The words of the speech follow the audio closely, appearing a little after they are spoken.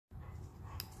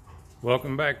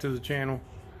Welcome back to the channel.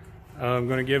 I'm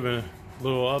going to give a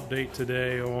little update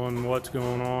today on what's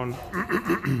going on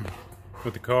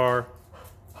with the car.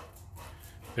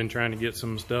 Been trying to get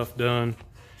some stuff done,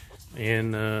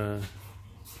 and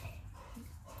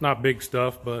not big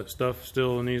stuff, but stuff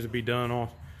still needs to be done.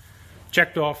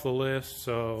 Checked off the list,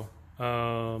 so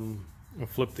I'll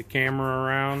flip the camera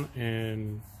around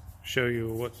and show you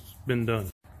what's been done.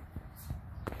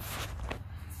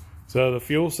 So the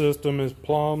fuel system is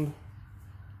plumbed.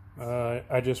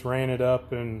 I just ran it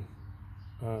up and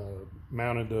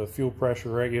mounted the fuel pressure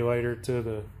regulator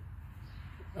to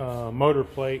the motor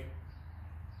plate,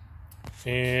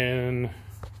 and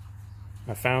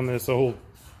I found this old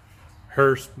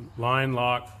Hurst line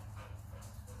lock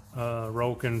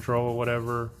roll control,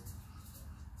 whatever,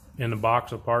 in the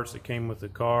box of parts that came with the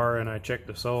car, and I checked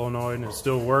the solenoid and it's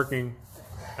still working.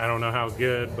 I don't know how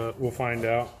good, but we'll find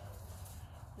out.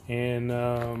 And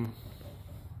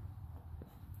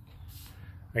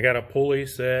I got a pulley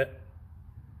set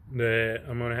that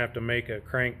I'm going to have to make a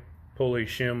crank pulley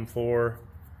shim for,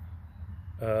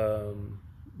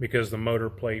 because the motor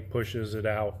plate pushes it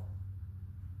out.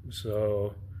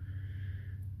 So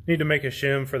need to make a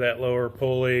shim for that lower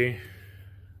pulley.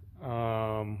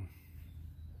 And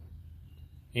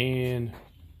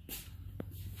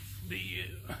the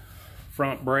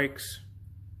front brakes,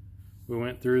 we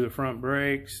went through the front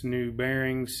brakes, new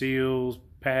bearings, seals,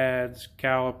 pads,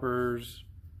 calipers,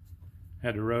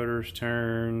 had the rotors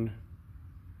turned,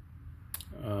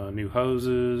 new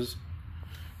hoses,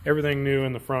 everything new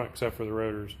in the front except for the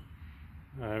rotors.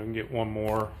 I can get one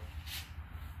more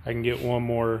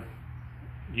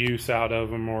use out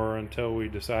of them, or until we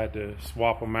decide to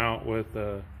swap them out with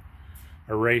a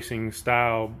racing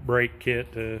style brake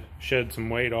kit to shed some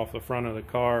weight off the front of the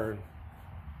car and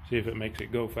see if it makes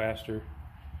it go faster.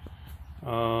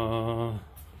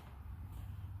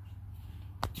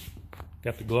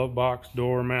 Got the glove box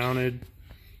door mounted.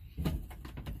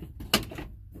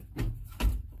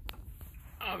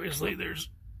 Obviously there's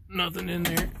nothing in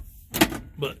there,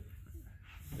 but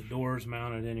the door's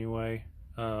mounted anyway.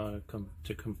 To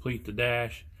complete the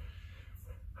dash,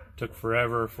 took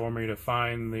forever for me to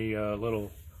find the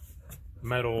little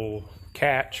metal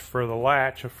catch for the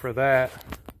latch for that.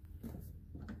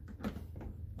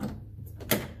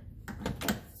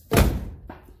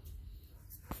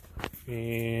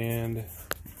 And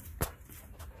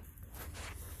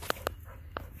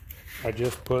I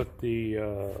just put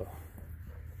the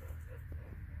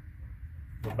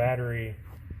battery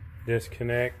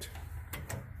disconnect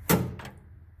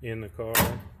in the car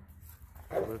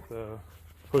with the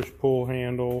push-pull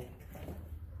handle,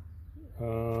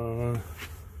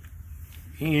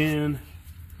 and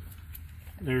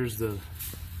there's the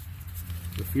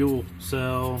fuel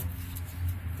cell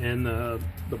and the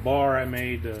bar I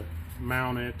made to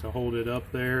mount it, to hold it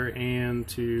up there, and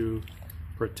to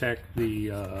protect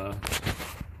the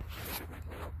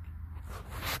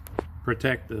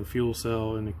fuel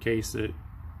cell in the case that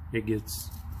it gets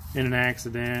in an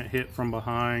accident, hit from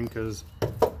behind, because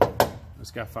it's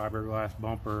got fiberglass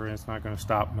bumper and it's not going to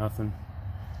stop nothing.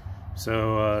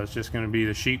 So it's just going to be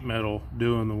the sheet metal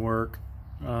doing the work.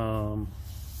 So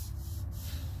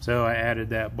I added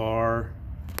that bar,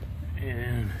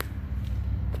 and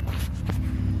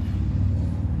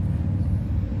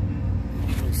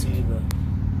you see the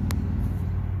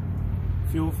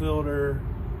fuel filter,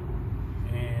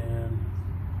 and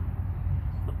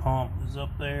the pump is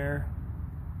up there.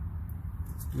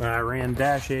 I ran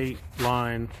dash 8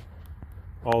 line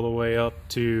all the way up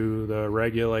to the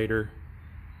regulator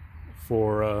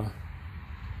for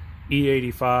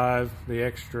E85, the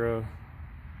extra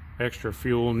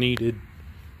fuel needed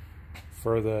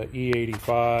for the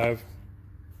E85,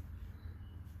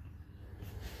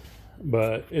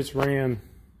 but it's ran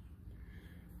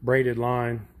braided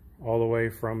line all the way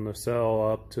from the cell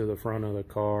up to the front of the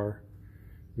car.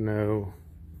 No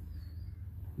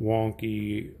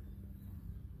wonky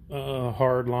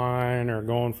hard line or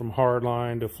going from hard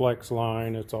line to flex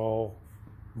line. It's all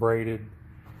braided.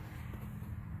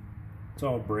 It's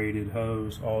all braided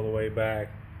hose all the way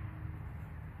back.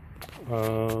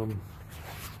 I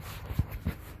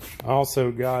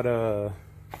also got a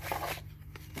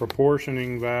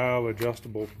proportioning valve,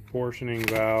 adjustable proportioning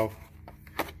valve,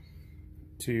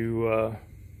 to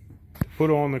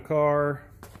put on the car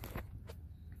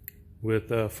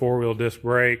with four-wheel disc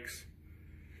brakes.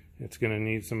 It's going to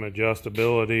need some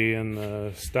adjustability, and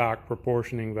the stock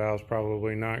proportioning valve is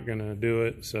probably not going to do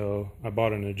it, so I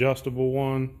bought an adjustable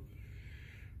one.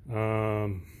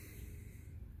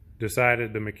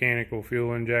 Decided the mechanical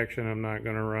fuel injection, I'm not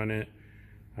going to run it.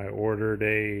 I ordered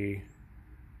a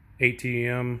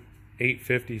ATM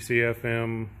 850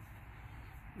 CFM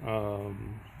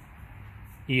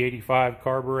E85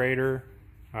 carburetor.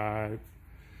 I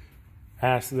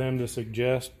asked them to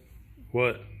suggest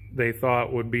what they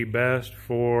thought would be best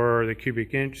for the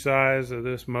cubic inch size of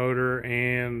this motor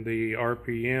and the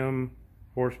RPM,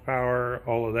 horsepower,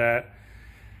 all of that,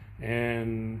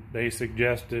 and they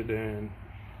suggested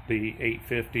the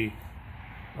 850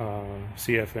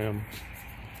 CFM,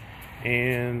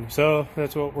 and so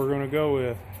that's what we're going to go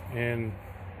with, and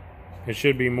it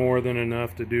should be more than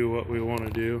enough to do what we want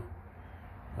to do.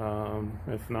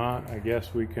 If not, I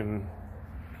guess we can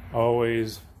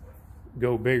always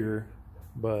go bigger,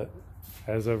 but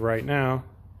as of right now,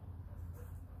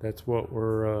 that's what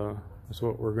we're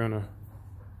gonna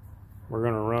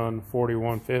run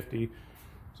 4150,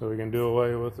 so we can do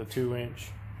away with the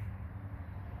 2-inch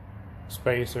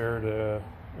spacer, the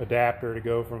adapter to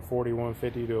go from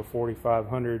 4150 to a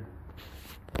 4500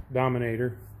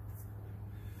 Dominator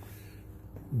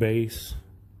base.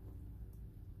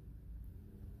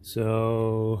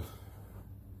 So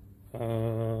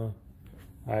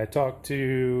I talked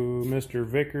to Mr.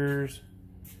 Vickers,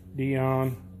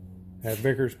 Dion at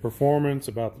Vickers Performance,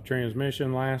 about the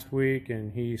transmission last week,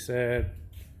 and he said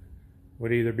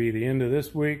would either be the end of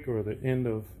this week or the end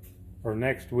of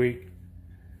next week,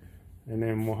 and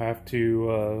then we'll have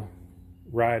to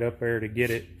ride up there to get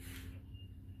it.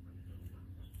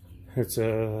 It's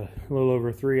a little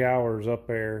over 3 hours up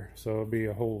there, so it'll be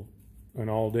an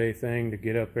all-day thing to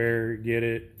get up there, get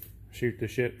it, shoot the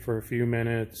shit for a few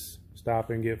minutes, stop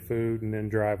and get food, and then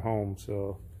drive home.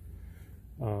 So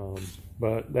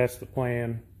but that's the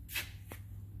plan.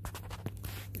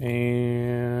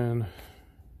 And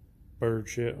bird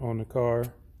shit on the car.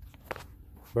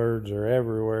 Birds are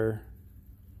everywhere.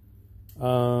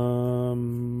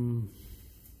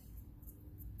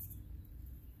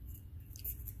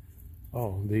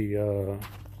 The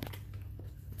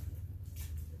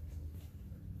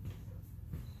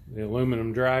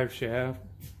aluminum drive shaft.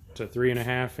 It's a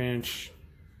 3.5 inch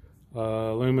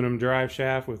aluminum drive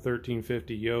shaft with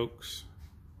 1350 yokes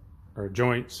or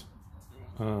joints,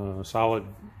 solid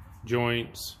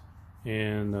joints,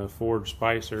 and the Ford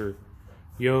Spicer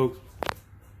yoke,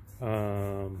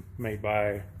 made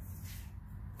by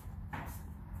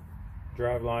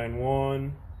Driveline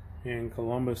 1 in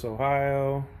Columbus,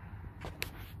 Ohio.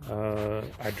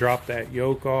 I dropped that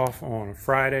yoke off on a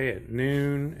Friday at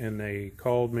noon, and they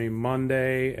called me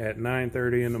Monday at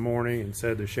 9:30 in the morning and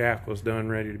said the shaft was done,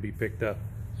 ready to be picked up,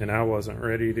 and I wasn't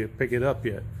ready to pick it up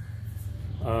yet.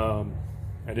 I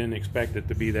didn't expect it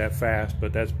to be that fast,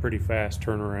 but that's pretty fast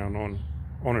turnaround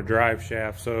on a drive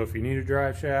shaft. So if you need a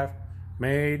drive shaft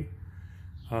made,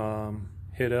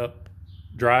 hit up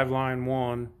Driveline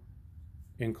 1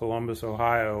 in Columbus,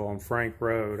 Ohio on Frank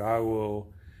Road. I will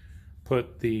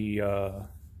put the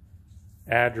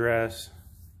address,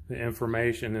 the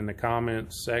information in the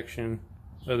comments section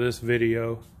of this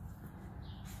video,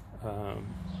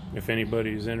 if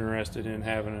anybody's interested in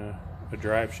having a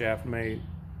drive shaft made.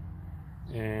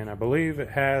 And I believe it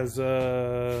has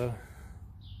a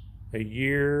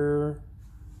year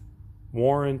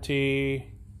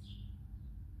warranty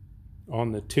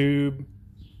on the tube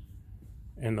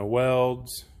and the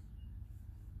welds.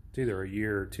 It's either a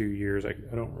year or 2 years. I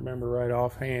don't remember right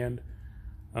offhand.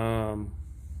 But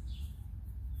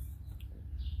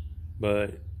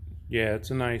yeah,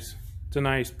 it's a nice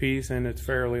piece, and it's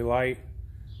fairly light.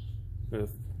 The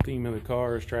theme of the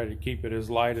car is try to keep it as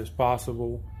light as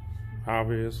possible,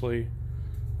 obviously.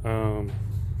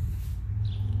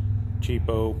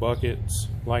 Cheapo buckets,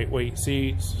 lightweight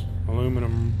seats,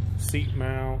 aluminum seat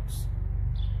mounts,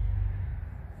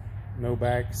 no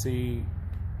back seat.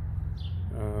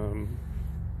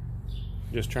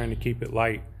 Just trying to keep it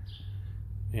light,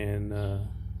 and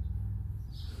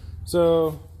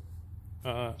but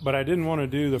I didn't want to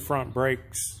do the front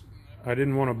brakes. I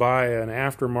didn't want to buy an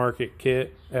aftermarket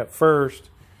kit at first,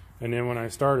 and then when I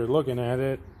started looking at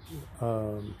it,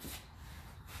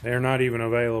 they're not even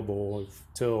available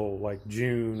till like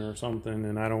June or something,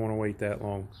 and I don't want to wait that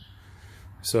long.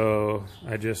 So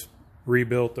I just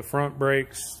rebuilt the front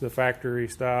brakes, the factory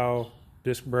style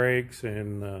disc brakes,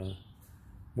 and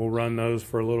we'll run those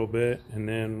for a little bit, and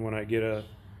then when I get a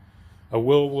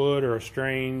Willwood or a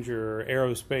Strange or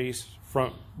Aerospace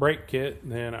front brake kit,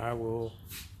 then I will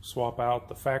swap out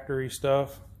the factory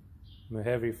stuff, the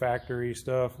heavy factory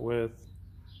stuff, with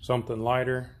something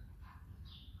lighter,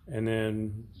 and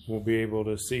then we'll be able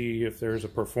to see if there's a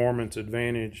performance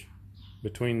advantage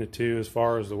between the two as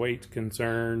far as the weight's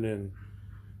concerned, and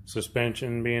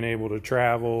suspension being able to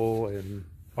travel, and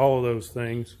all of those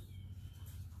things.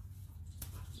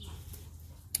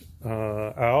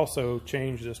 I also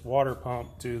changed this water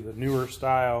pump to the newer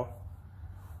style.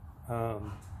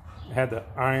 It had the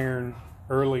iron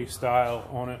early style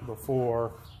on it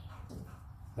before,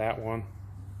 that one,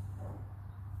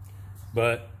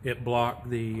 but it blocked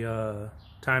the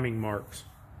timing marks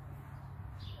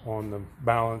on the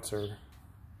balancer.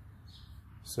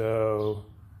 So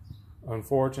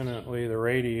unfortunately the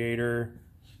radiator,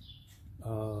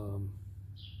 the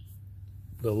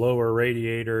lower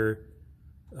radiator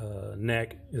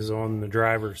neck is on the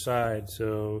driver's side,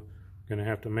 so I'm gonna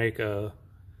have to make a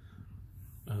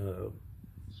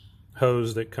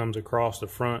hose that comes across the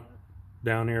front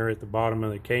down here at the bottom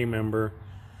of the K-member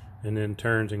and then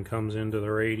turns and comes into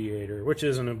the radiator, which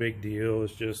isn't a big deal.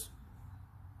 It's just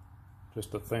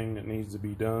a thing that needs to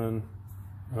be done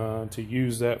to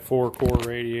use that 4-core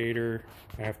radiator.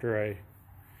 After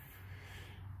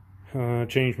I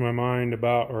changed my mind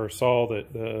about, or saw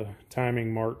that the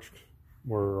timing marks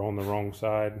were on the wrong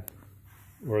side,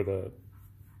 where the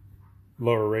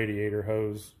lower radiator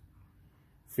hose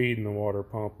feeding the water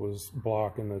pump was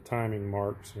blocking the timing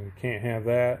marks, and can't have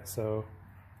that. So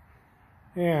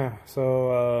yeah,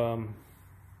 so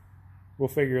we'll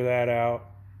figure that out.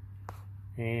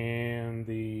 And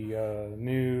the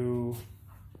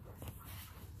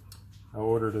I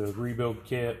ordered a rebuild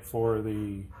kit for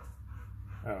the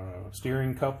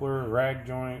steering coupler, rag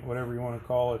joint, whatever you want to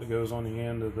call it, that goes on the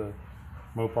end of the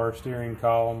Mopar steering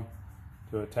column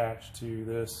to attach to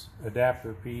this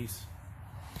adapter piece.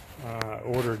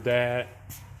 Ordered that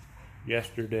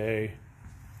yesterday,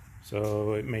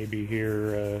 so it may be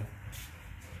here.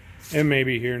 It may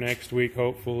be here next week,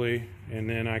 hopefully, and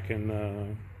then I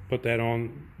can put that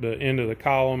on the end of the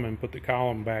column and put the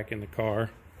column back in the car.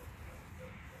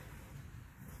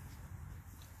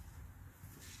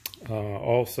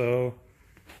 Also,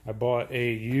 I bought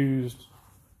a used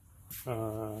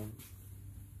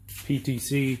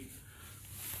PTC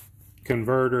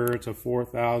converter. It's a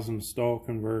 4,000 stall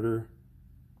converter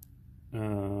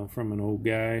from an old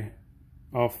guy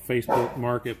off Facebook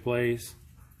Marketplace.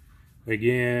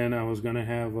 Again, I was going to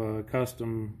have a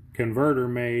custom converter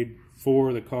made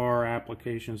for the car,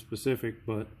 application specific,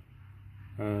 but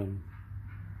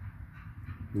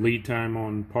lead time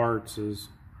on parts is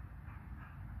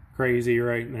crazy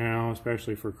right now,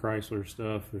 especially for Chrysler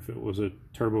stuff. If it was a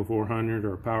Turbo 400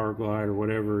 or a Power Glide or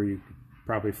whatever, you could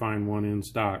probably find one in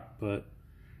stock, but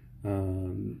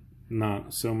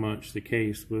not so much the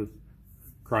case with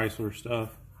Chrysler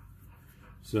stuff.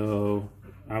 So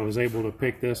I was able to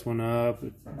pick this one up.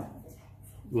 It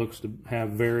looks to have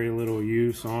very little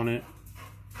use on it.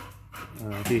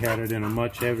 He had it in a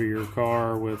much heavier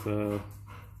car with a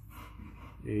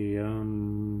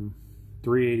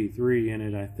 383 in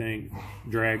it, I think,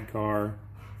 drag car,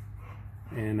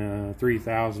 and a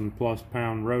 3,000 plus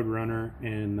pound Roadrunner,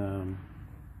 and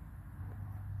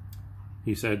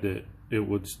he said that it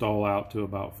would stall out to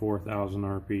about 4,000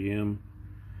 RPM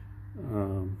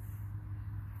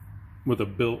with a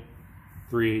built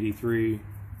 383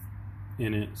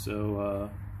 in it.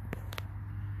 So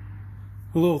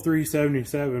a little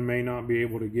 377 may not be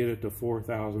able to get it to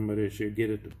 4,000, but it should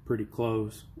get it to pretty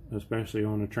close, especially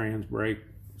on a trans brake.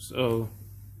 So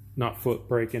not foot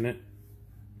braking it.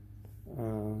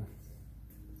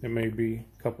 It may be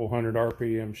a couple hundred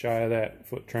RPM shy of that,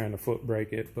 trying to foot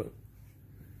brake it, but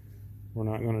we're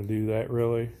not going to do that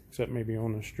really, except maybe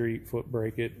on the street, foot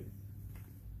brake it.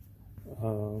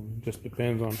 Just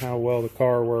depends on how well the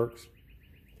car works.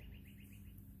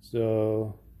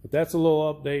 So, but that's a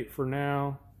little update for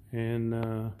now,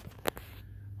 and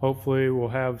hopefully we'll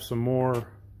have some more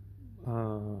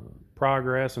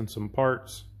progress and some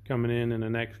parts coming in the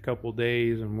next couple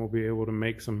days, and we'll be able to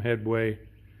make some headway.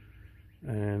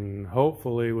 And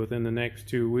hopefully within the next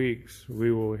 2 weeks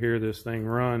we will hear this thing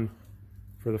run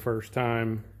for the first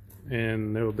time,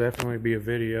 and there will definitely be a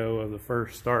video of the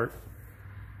first start.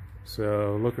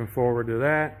 So looking forward to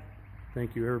that.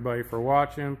 Thank you everybody for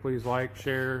watching. Please like,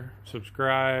 share,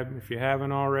 subscribe. If you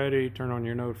haven't already, turn on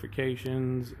your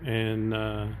notifications, and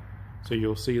so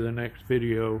you'll see the next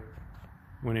video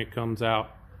when it comes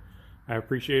out. I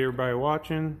appreciate everybody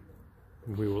watching.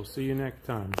 We will see you next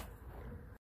time.